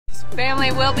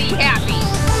Family will be happy.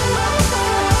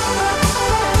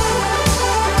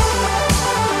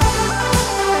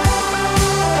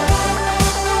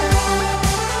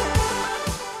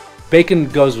 Bacon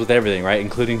goes with everything, right?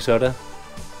 Including soda,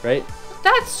 right?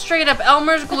 That's straight up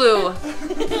Elmer's glue.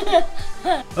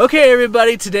 Okay,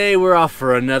 everybody, today we're off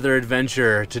for another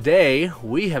adventure. Today,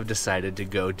 we have decided to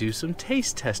go do some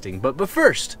taste testing. But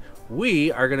first,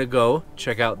 we are gonna go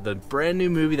check out the brand new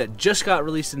movie that just got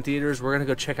released in theaters. We're gonna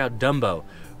go check out Dumbo.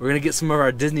 We're gonna get some of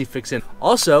our Disney fix in.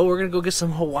 Also, we're gonna go get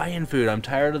some Hawaiian food. I'm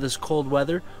tired of this cold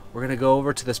weather. We're gonna go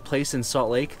over to this place in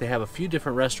Salt Lake. They have a few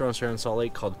different restaurants here in Salt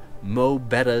Lake called Mo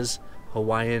Betta's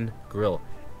Hawaiian Grill.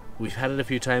 We've had it a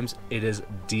few times. It is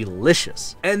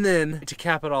delicious. And then, to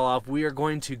cap it all off, we are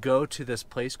going to go to this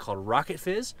place called Rocket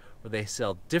Fizz, where they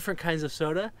sell different kinds of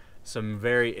soda, some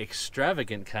very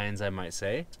extravagant kinds, I might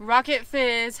say. Rocket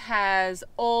Fizz has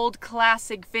old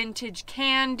classic vintage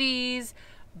candies,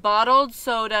 bottled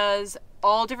sodas,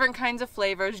 all different kinds of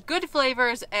flavors, good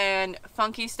flavors and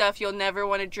funky stuff you'll never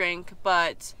want to drink,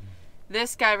 but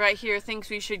this guy right here thinks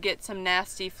we should get some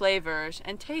nasty flavors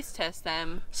and taste test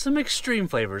them. Some extreme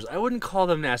flavors. I wouldn't call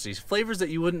them nasty. Flavors that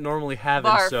you wouldn't normally have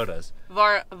Barf, in sodas.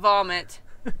 Vomit,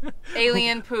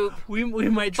 alien poop, we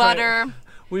might try butter,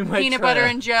 peanut butter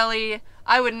and jelly.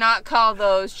 I would not call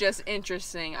those just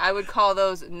interesting. I would call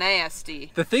those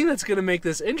nasty. The thing that's going to make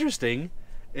this interesting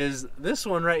is this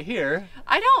one right here.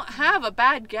 I don't have a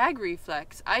bad gag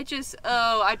reflex. I just,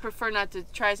 I'd prefer not to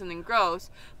try something gross.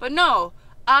 But no,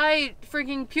 I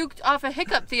freaking puked off a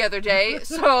hiccup the other day,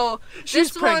 so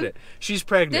she's pregnant. She's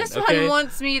pregnant. This one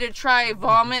wants me to try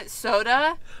vomit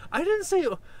soda. I didn't say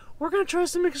we're gonna try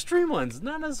some extreme ones,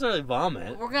 not necessarily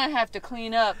vomit. We're gonna have to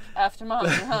clean up after mommy,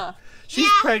 huh?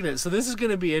 She's pregnant, so this is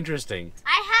gonna be interesting.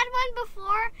 I had one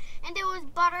before, and there was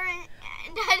butter, and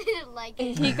I didn't like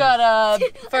it. He got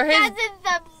for his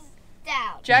thumbs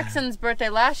down. Jackson's birthday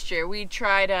last year, we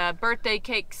tried a birthday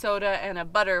cake soda and a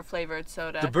butter flavored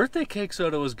soda. The birthday cake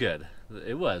soda was good.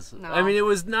 It was. No. I mean, it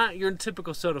was not your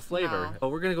typical soda flavor. No. But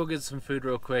we're gonna go get some food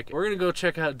real quick. We're gonna go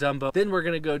check out Dumbo. Then we're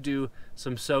gonna go do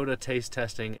some soda taste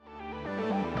testing.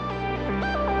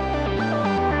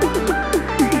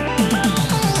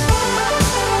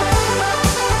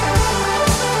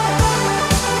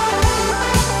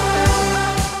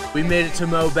 We made it to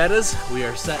Mo Betta's. We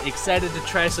are excited to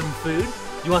try some food.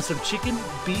 You want some chicken,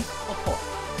 beef, or pork?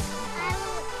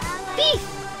 Beef.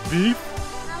 Beef?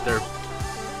 They're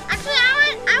Actually,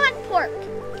 I want pork.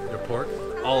 They're pork?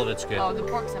 All of it's good. Oh, the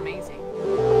pork's amazing.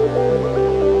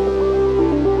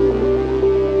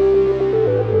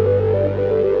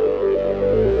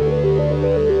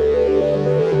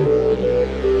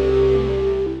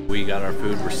 We got our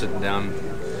food. We're sitting down.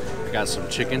 We got some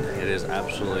chicken. It is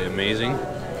absolutely amazing.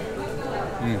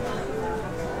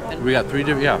 We got three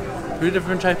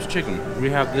different types of chicken.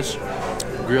 We have this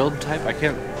grilled type.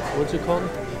 What's it called?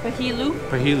 Pahilu.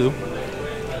 Pahilu.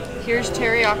 Here's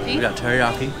teriyaki. We got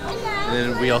teriyaki.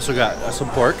 And then we also got some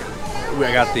pork. We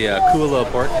got the Kualo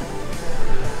pork.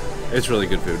 It's really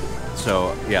good food.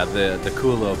 So yeah, the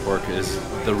Kualo pork is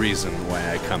the reason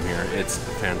why I come here. It's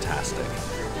fantastic.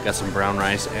 Got some brown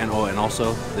rice and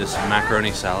also this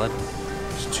macaroni salad.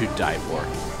 It's to die for.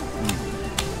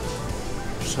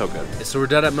 So good. So we're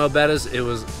done at Mo Betta's. It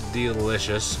was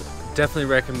delicious. Definitely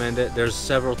recommend it. There's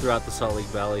several throughout the Salt Lake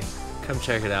Valley. Come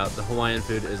check it out. The Hawaiian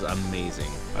food is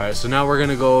amazing. Alright, so now we're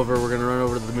gonna run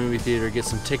over to the movie theater, get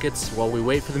some tickets. While we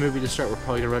wait for the movie to start, we're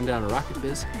probably gonna run down to Rocket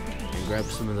Fizz and grab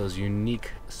some of those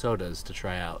unique sodas to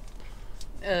try out.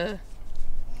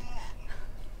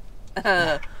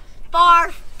 Barf,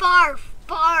 barf,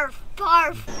 barf,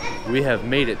 barf. We have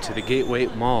made it to the Gateway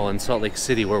Mall in Salt Lake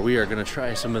City, where we are going to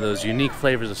try some of those unique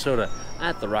flavors of soda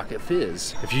at the Rocket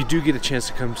Fizz. If you do get a chance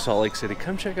to come to Salt Lake City,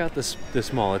 come check out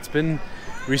this mall. It's been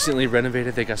recently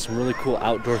renovated. They got some really cool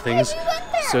outdoor things,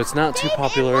 so it's not too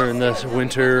popular in the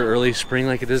winter, early spring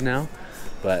like it is now.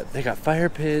 But they got fire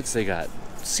pits, they got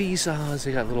seesaws,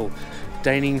 they got little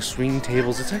dining swing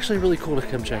tables. It's actually really cool to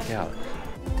come check out.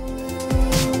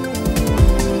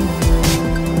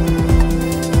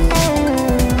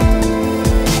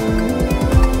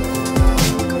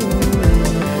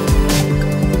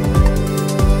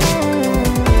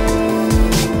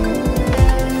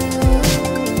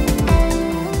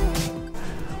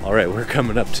 All right, we're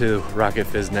coming up to Rocket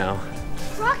Fizz now.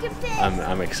 Rocket Fizz.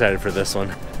 I'm excited for this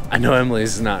one. I know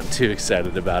Emily's not too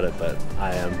excited about it, but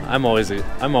I am. I'm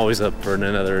always up for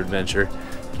another adventure,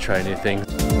 to try new things.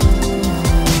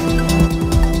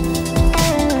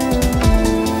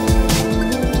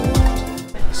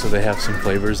 So they have some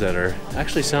flavors that are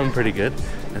actually sound pretty good,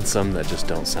 and some that just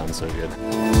don't sound so good.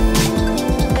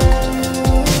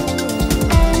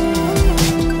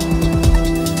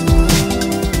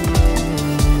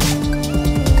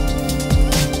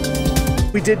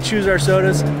 we did choose our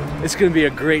sodas. It's gonna be a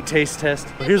great taste test.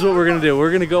 Here's what we're gonna do.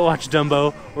 We're gonna go watch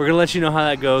Dumbo. We're gonna let you know how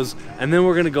that goes, and then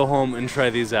we're gonna go home and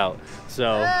try these out. So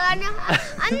I'm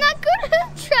not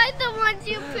gonna try the ones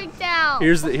you picked out.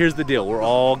 here's the deal. We're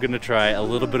all gonna try a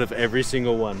little bit of every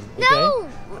single one. Okay? No.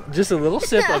 Just a little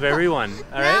sip of every one.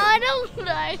 All right. No, I don't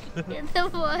like the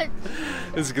one.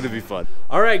 This is gonna be fun.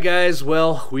 All right, guys.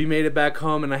 Well, we made it back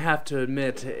home, and I have to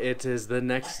admit, it is the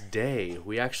next day.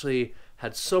 We actually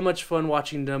had so much fun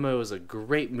watching Dumbo. It was a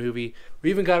great movie.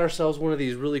 We even got ourselves one of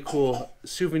these really cool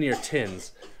souvenir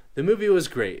tins. The movie was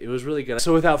great. It was really good.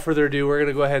 So without further ado, we're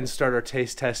gonna go ahead and start our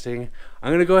taste testing.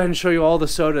 I'm gonna go ahead and show you all the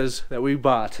sodas that we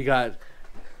bought. We got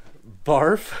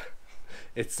Barf.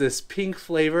 It's this pink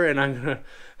flavor, and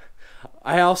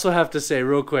I also have to say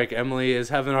real quick, Emily is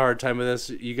having a hard time with this.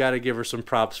 You got to give her some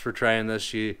props for trying this.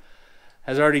 She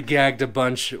has already gagged a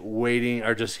bunch waiting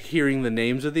or just hearing the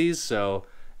names of these. So,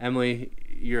 Emily,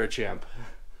 you're a champ.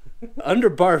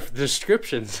 Under Barf, the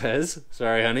description says,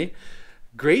 sorry, honey,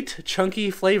 great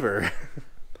chunky flavor.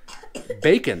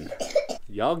 Bacon.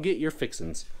 Y'all get your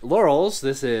fixins. Laurel's,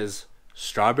 this is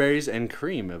strawberries and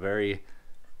cream, a very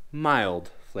mild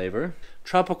flavor.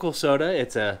 Tropical soda,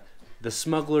 it's the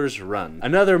Smuggler's Run.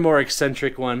 Another more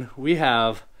eccentric one, we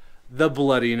have the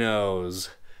Bloody Nose.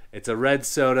 It's a red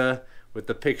soda with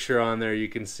the picture on there. You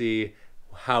can see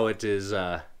how it is,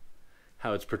 how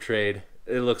it's portrayed.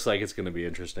 It looks like it's gonna be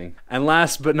interesting. And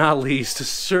last but not least,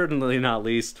 certainly not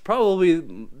least,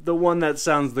 probably the one that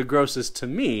sounds the grossest to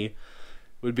me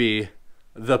would be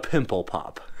the Pimple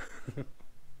Pop.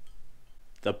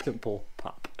 The Pimple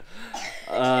Pop.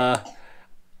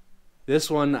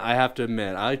 This one, I have to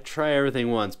admit, I try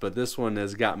everything once, but this one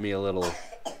has got me a little...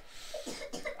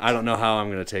 I don't know how I'm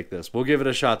going to take this. We'll give it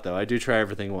a shot, though. I do try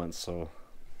everything once, so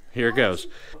here it goes.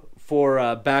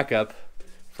 For backup,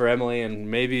 for Emily and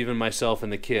maybe even myself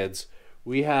and the kids,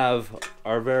 we have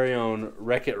our very own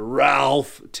Wreck-It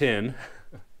Ralph tin.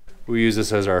 We use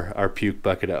this as our puke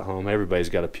bucket at home. Everybody's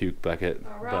got a puke bucket.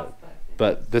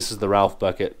 But this is the Ralph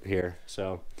bucket here,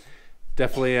 so...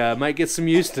 Definitely might get some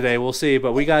use today. We'll see.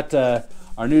 But we got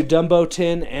our new Dumbo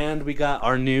tin, and we got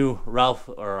our new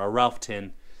Ralph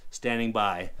tin standing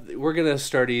by. We're gonna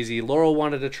start easy. Laurel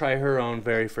wanted to try her own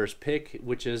very first pick,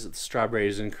 which is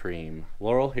strawberries and cream.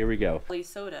 Laurel, here we go.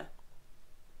 Soda,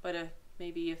 but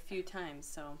maybe a few times.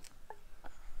 So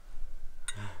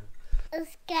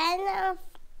It's kind of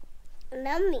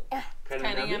yummy.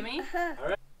 kind of yummy. All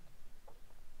right.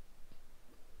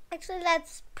 Actually,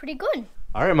 that's pretty good.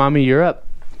 All right, Mommy, you're up.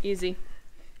 Easy.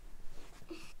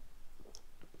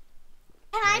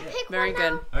 Can I pick Very one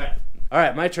good. now? All right. All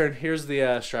right, my turn. Here's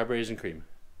the strawberries and cream.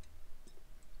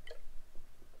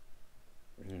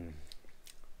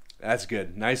 That's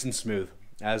good. Nice and smooth,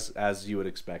 as you would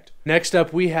expect. Next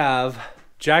up, we have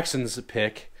Jackson's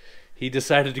pick. He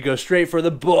decided to go straight for the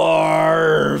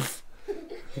Barf.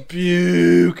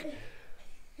 Puke.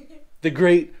 The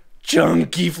great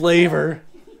chunky flavor.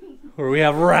 Where we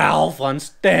have Ralph on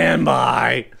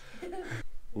standby.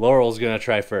 Laurel's gonna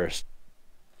try first.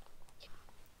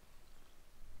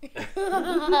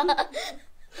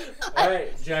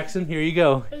 Alright, Jackson, here you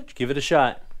go. Give it a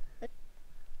shot.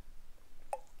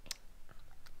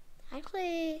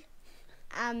 Actually,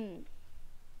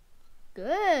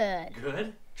 good.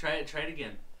 Good? Try it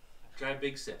again. Try a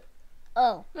big sip.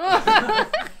 Oh.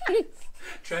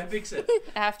 Try a big sip.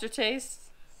 Aftertaste.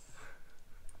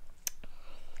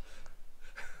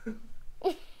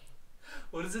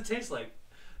 What does it taste like?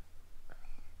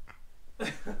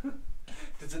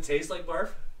 Does it taste like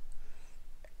barf?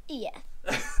 Yeah.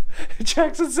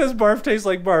 Jackson says barf tastes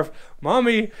like barf.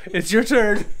 Mommy, it's your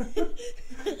turn.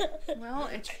 Well,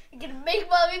 it's You're gonna make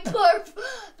mommy barf.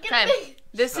 okay.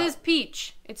 This is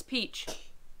peach. It's peach.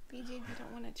 BJ, you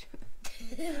don't want to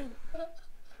do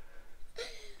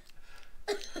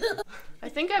that. I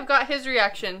think I've got his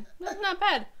reaction. That's not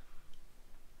bad.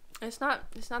 It's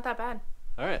not that bad.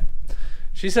 All right.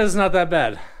 She says it's not that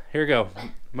bad. Here we go.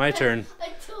 My turn.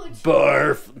 I told you.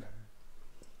 Barf.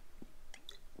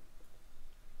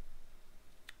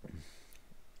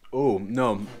 Oh,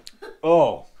 no.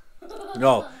 Oh.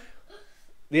 No.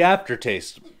 The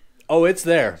aftertaste. Oh, it's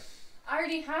there. I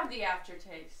already have the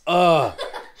aftertaste. I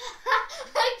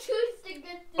choose to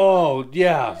get the Oh,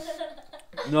 yeah.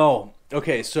 No.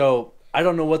 Okay, so I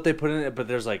don't know what they put in it, but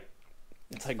there's like,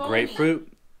 it's like Foamy.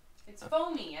 grapefruit. It's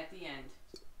foamy at the end.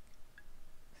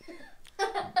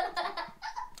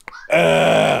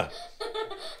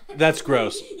 That's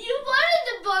gross. You wanted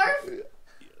the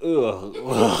barf?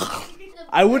 Ugh.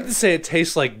 I wouldn't say it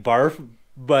tastes like barf,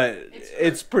 but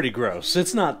it's pretty gross.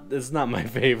 It's not my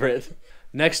favorite.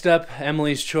 Next up,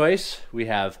 Emily's choice, we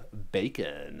have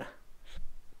bacon.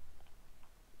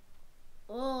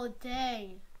 Oh,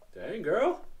 dang. Dang,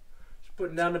 girl. She's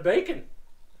putting down the bacon.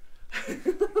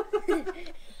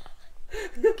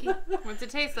 What's it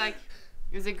taste like?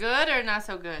 Is it good or not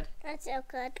so good? That's so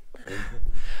good.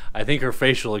 I think her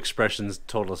facial expressions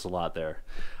told us a lot there.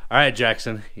 All right,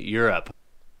 Jackson, you're up.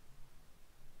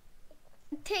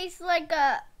 It tastes like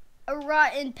a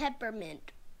rotten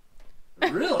peppermint.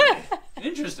 Really?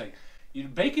 Interesting.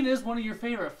 Bacon is one of your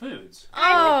favorite foods.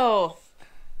 Oh.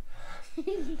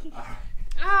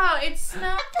 Oh, it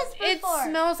before.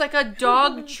 smells like a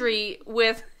dog treat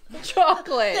with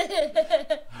chocolate.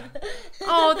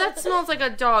 Oh, that smells like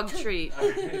a dog treat.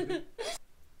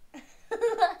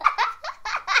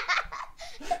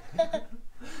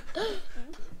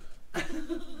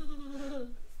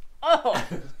 Oh,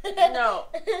 no.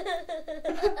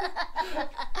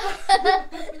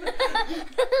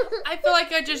 I feel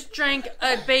like I just drank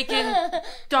a bacon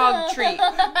dog treat.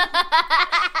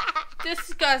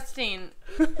 Disgusting.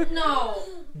 No.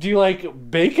 Do you like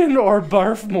bacon or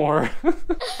barf more?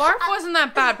 Barf wasn't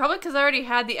that bad, probably because I already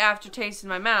had the aftertaste in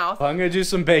my mouth. I'm going to do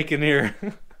some bacon here.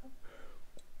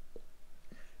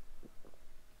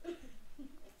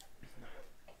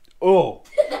 Oh.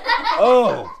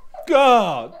 Oh.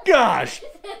 Oh, gosh.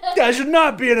 That should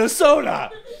not be in a soda.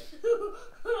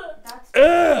 That's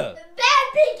Ugh. Bad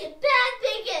bacon! Bad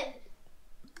bacon!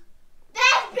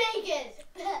 Bad bacon!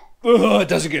 Ugh, it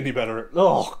doesn't get any better.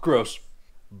 Oh, gross.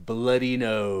 Bloody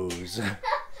nose.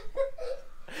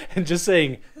 And just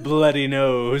saying bloody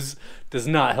nose does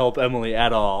not help Emily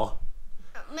at all.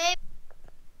 Maybe.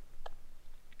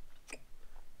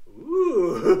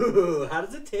 Ooh, how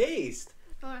does it taste?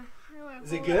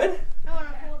 Is it good? I want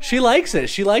to hold She likes it.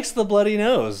 She likes the bloody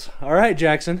nose. All right,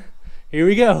 Jackson. Here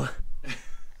we go.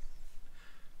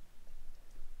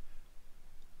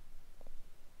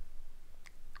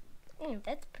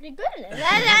 That's pretty good.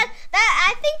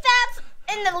 I think that's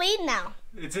in the lead now.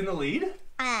 It's in the lead?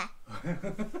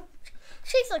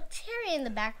 She's like cherry in the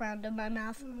background of my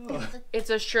mouth. It's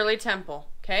a Shirley Temple,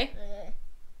 okay?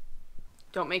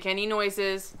 Don't make any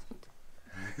noises.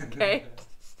 Okay?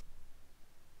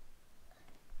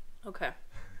 Okay.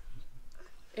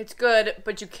 It's good,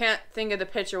 but you can't think of the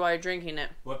picture while you're drinking it.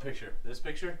 What picture? This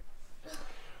picture?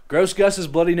 Gross Gus's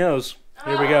bloody nose.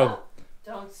 Here we go.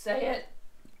 Don't say it.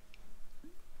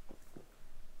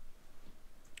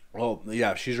 Oh,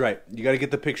 yeah, she's right. You got to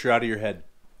get the picture out of your head.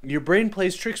 Your brain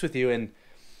plays tricks with you, and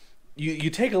you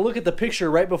take a look at the picture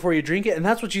right before you drink it, and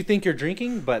that's what you think you're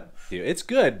drinking, but it's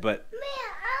good, but... Man,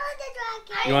 I like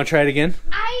to drink. You want to try it again?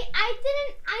 I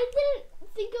didn't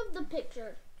think of the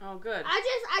picture. Oh, good.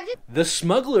 I just. The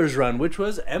Smuggler's Run, which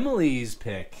was Emily's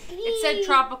pick. It said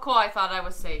tropical. I thought I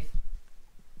was safe.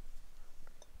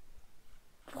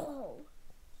 Whoa.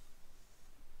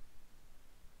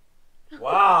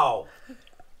 Wow.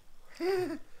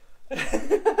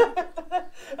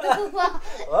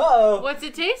 Uh-oh. What's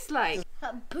it taste like?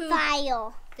 Poop.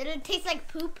 File. Did it taste like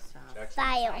poop?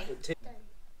 File.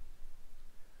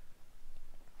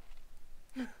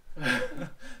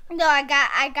 No,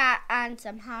 I got on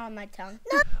some hot on my tongue.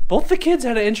 No. Both the kids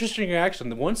had an interesting reaction.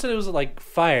 The one said it was like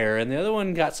fire, and the other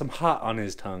one got some hot on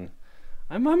his tongue.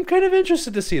 I'm kind of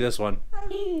interested to see this one.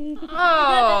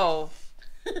 Oh.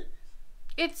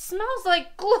 It smells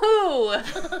like glue.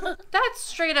 That's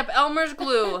straight up Elmer's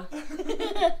glue.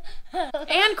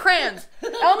 And crayons.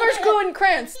 Elmer's glue and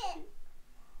crayons.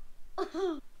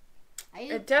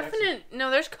 No,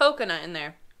 there's coconut in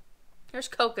there. There's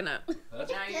coconut. Now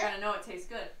you're gonna know it tastes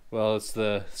good. Well, it's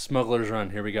the Smuggler's Run.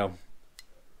 Here we go.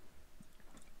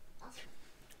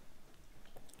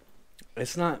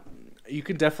 It's not... You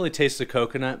can definitely taste the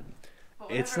coconut.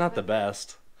 It's not the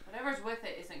best. Whatever's with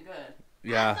it isn't good.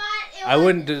 Yeah. I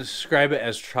wouldn't describe it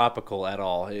as tropical at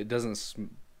all. It doesn't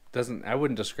I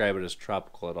wouldn't describe it as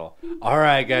tropical at all. All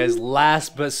right, guys,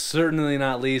 last but certainly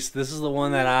not least, this is the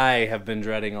one that I have been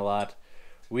dreading a lot.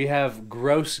 We have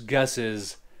Gross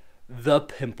Gus's The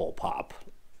Pimple Pop.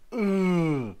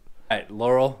 All right,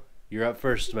 Laurel, you're up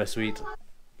first, my sweet. I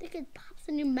think it pops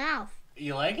in your mouth.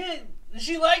 You like it?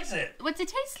 She likes it. What's it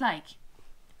taste like?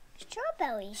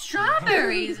 Strawberries.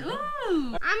 Strawberries.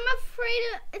 Ooh. I'm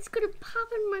afraid it's gonna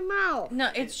pop in my mouth.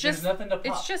 No, it's just nothing to pop.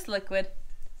 It's just liquid.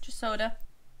 Just soda.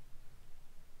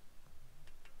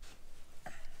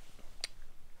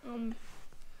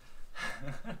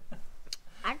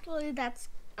 Actually, that's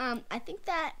I think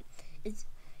that is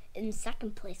in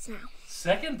second place now.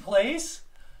 Second place?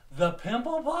 The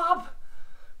Pimple Pop?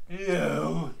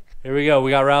 Ew. Here we go.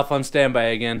 We got Ralph on standby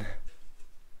again.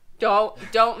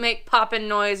 Don't make popping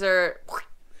noise or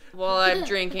while I'm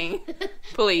drinking.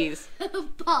 Please.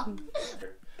 Pop.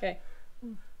 Okay.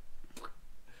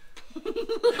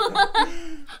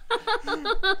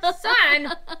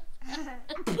 Son!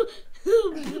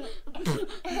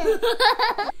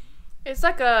 It's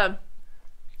like a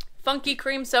funky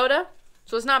cream soda,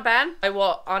 so it's not bad. I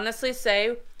will honestly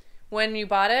say, when you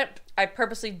bought it, I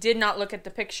purposely did not look at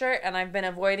the picture, and I've been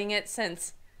avoiding it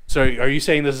since. So are you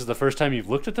saying this is the first time you've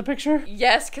looked at the picture?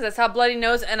 Yes, because I saw bloody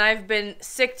nose, and I've been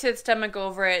sick to the stomach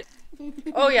over it.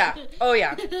 Oh yeah, oh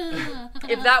yeah.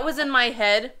 If that was in my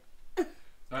head,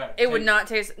 Right, it would not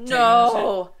taste.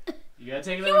 No, You gotta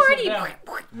take you another already sip down.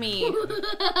 me. No,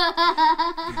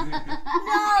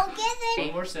 get it.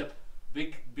 One more sip.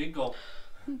 Big gulp.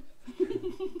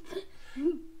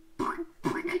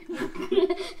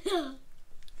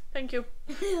 Thank you.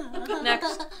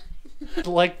 Next.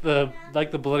 Like the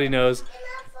bloody nose,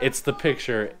 it's the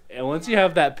picture. And once you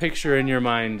have that picture in your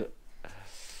mind,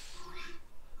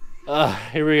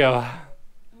 here we go.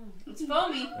 It's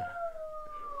foamy.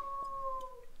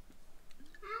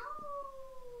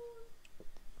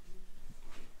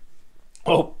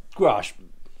 Oh gosh,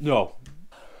 no.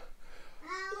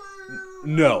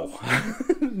 No.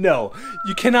 No.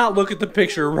 You cannot look at the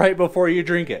picture right before you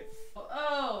drink it.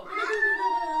 Oh.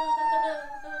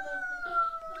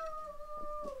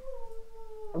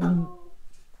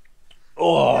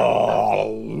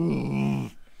 Oh.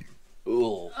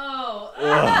 Oh.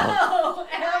 Oh.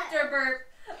 After burp.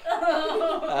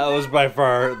 That was by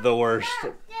far the worst.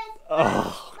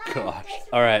 Oh gosh.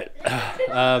 All right.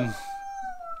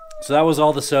 So that was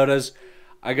all the sodas.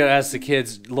 I gotta ask the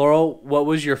kids, Laurel, what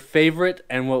was your favorite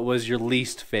and what was your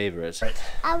least favorite?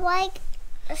 I like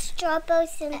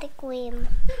strawberries and the cream.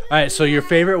 All right, so your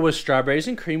favorite was strawberries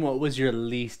and cream. What was your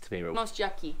least favorite? Most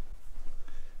yucky.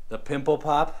 The pimple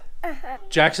pop.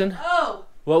 Jackson, Oh.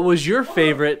 what was your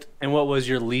favorite and what was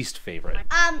your least favorite?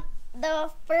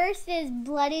 The first is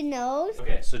bloody nose.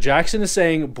 Okay, so Jackson is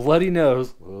saying bloody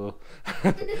nose. What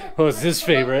was his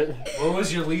favorite? What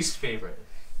was your least favorite?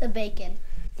 The bacon.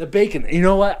 The bacon. You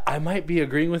know what? I might be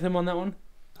agreeing with him on that one.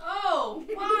 Oh.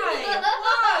 Why?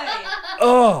 Why?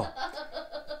 Oh.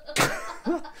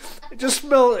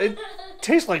 It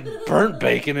tastes like burnt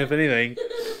bacon, if anything.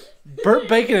 Burnt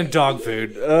bacon and dog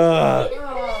food. Ugh. You said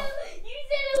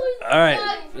it was All right.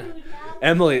 dog food.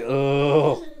 Emily.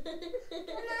 Oh.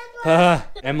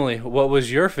 Emily, what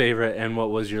was your favorite and what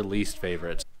was your least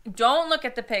favorite? Don't look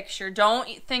at the picture. Don't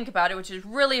think about it, which is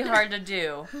really hard to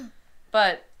do.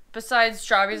 But besides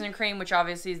strawberries and cream, which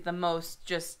obviously is the most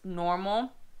just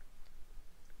normal,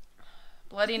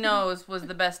 bloody nose was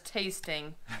the best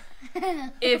tasting.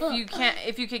 If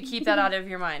you could keep that out of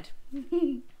your mind.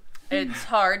 It's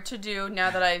hard to do now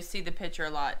that I see the picture a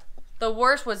lot. The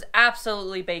worst was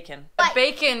absolutely bacon. The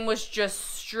bacon was just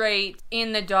straight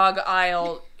in the dog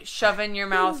aisle, shoving your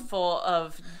mouth full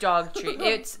of dog treat.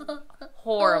 It's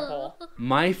horrible.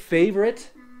 My favorite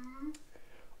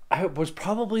was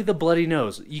probably the bloody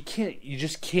nose. You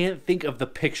just can't think of the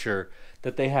picture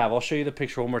that they have. I'll show you the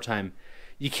picture one more time.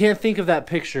 You can't think of that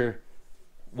picture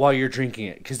while you're drinking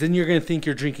it, because then you're going to think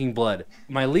you're drinking blood.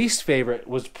 My least favorite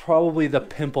was probably the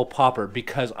pimple popper,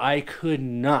 because I could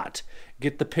not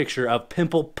get the picture of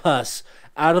pimple pus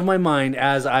out of my mind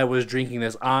as I was drinking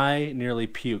this. I nearly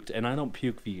puked, and I don't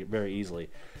puke very easily.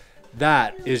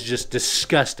 That is just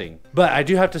disgusting. But I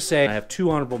do have to say, I have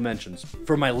two honorable mentions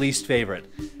for my least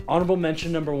favorite. Honorable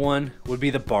mention number one would be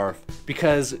the barf,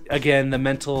 because again, the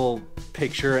mental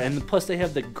picture, and plus they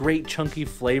have the great chunky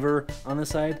flavor on the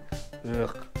side.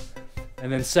 Ugh.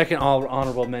 And then second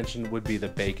honorable mention would be the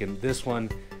bacon. This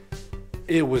one,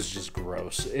 it was just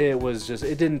gross. It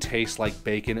didn't taste like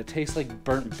bacon. It tastes like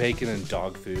burnt bacon and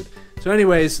dog food. So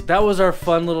anyways, that was our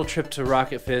fun little trip to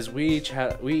Rocket Fizz.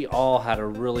 We all had a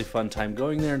really fun time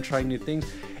going there and trying new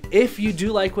things. If you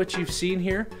do like what you've seen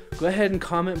here, go ahead and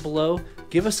comment below,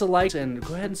 give us a like, and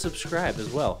go ahead and subscribe as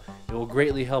well. It will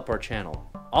greatly help our channel.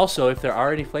 Also, if there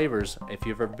are any flavors, if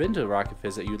you've ever been to Rocket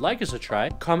Fizz that you'd like us to try,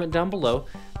 comment down below.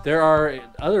 There are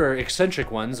other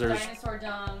eccentric ones. There's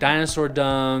dinosaur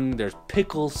dung, there's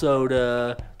pickle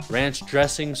soda, ranch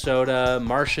dressing soda,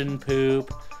 Martian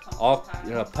poop,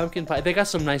 pumpkin pie. They got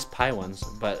some nice pie ones,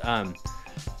 but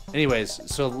anyways,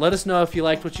 so let us know if you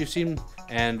liked what you've seen,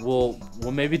 and we'll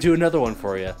maybe do another one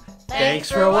for you. Thanks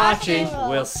for watching.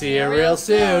 We'll see you real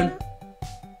soon.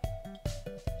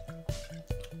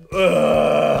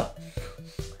 Ugh.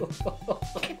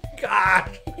 Gosh.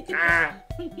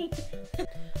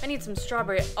 I need some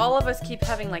strawberry. All of us keep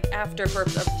having like after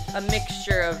burps of a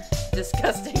mixture of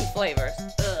disgusting flavors.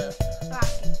 Ugh.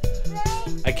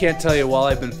 I can't tell you while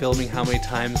I've been filming how many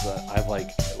times I've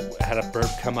like had a burp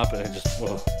come up and it just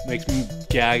makes me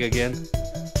gag again.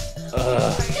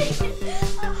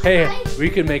 Hey, we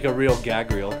could make a real gag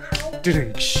reel.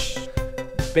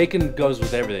 Bacon goes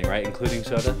with everything, right? Including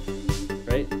soda,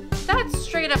 right? That's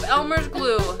straight up Elmer's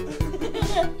glue.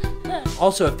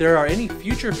 Also, if there are any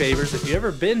future favors, if you've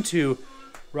ever been to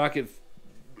Rocket...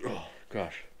 Oh,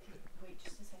 gosh. Wait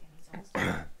just a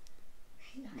second.